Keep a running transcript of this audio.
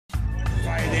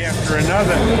after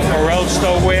another, or else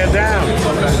they'll wear down.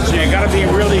 So you got to be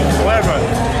really clever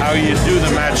how you do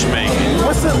the matchmaking.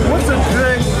 What's a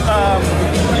good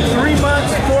 3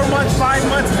 months, 4 months, 5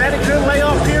 months? Is that a good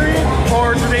layoff period,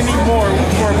 or do they need more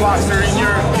for a boxer in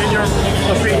your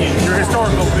opinion, your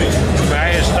historical opinion?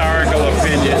 My historical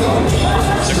opinion,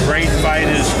 the great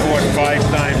fighters fought 5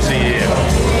 times a year.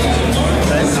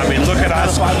 I mean, look at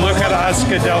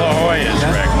Oscar De La Hoya's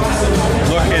record.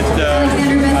 Look at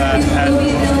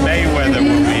Mayweather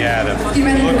when we had him.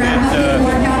 Look at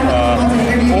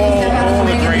all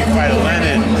the great fighters.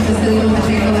 Leonard.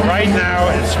 Right now,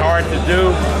 it's hard to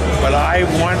do, but I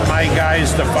want my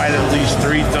guys to fight at least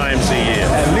 3 times a year.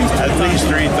 At least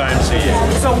 3 times a year.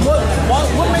 So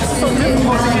what makes it so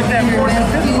difficult to get that 4th and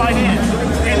 5th fight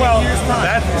in? Well,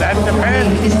 that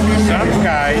depends. Some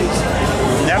guys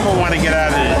never want to get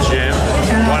out of the gym,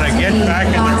 want to get back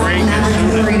in the ring as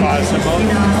soon as possible,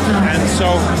 and so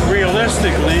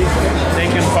realistically, they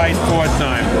can fight 4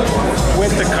 times.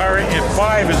 With the current, if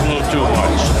 5 is a little too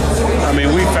much. I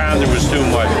mean, we found it was too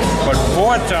much, but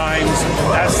 4 times,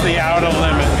 that's the outer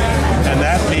limit, and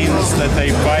that means that they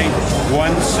fight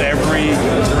once every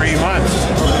 3 months.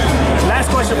 Last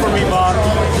question for me, Bob.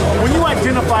 When you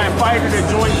identify a fighter that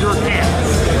joins your camp,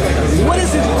 what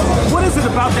is it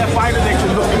about that fighter that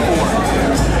you're looking for?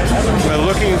 We're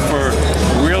looking for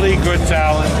really good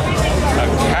talent, a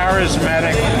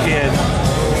charismatic kid,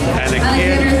 and a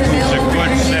kid who's a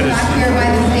good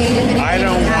citizen. I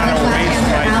don't want to waste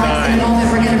my time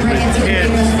with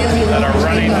kids that are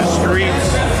running the streets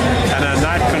and are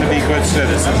not going to be good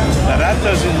citizens. Now that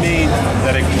doesn't mean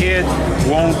that a kid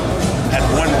won't, at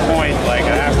one point, like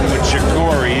it happened with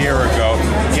Shakur a year ago,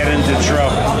 get into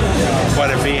trouble.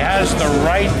 But if he has the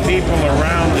right people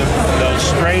around him, they'll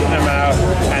straighten him out,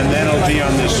 and then he'll be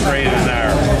on the straight and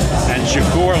narrow. And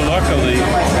Shakur, luckily,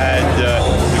 had the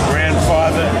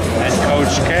grandfather and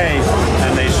Coach K,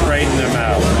 and they straightened him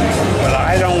out. But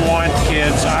I don't want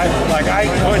kids, I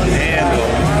couldn't handle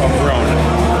a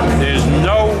Broner. There's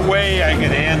no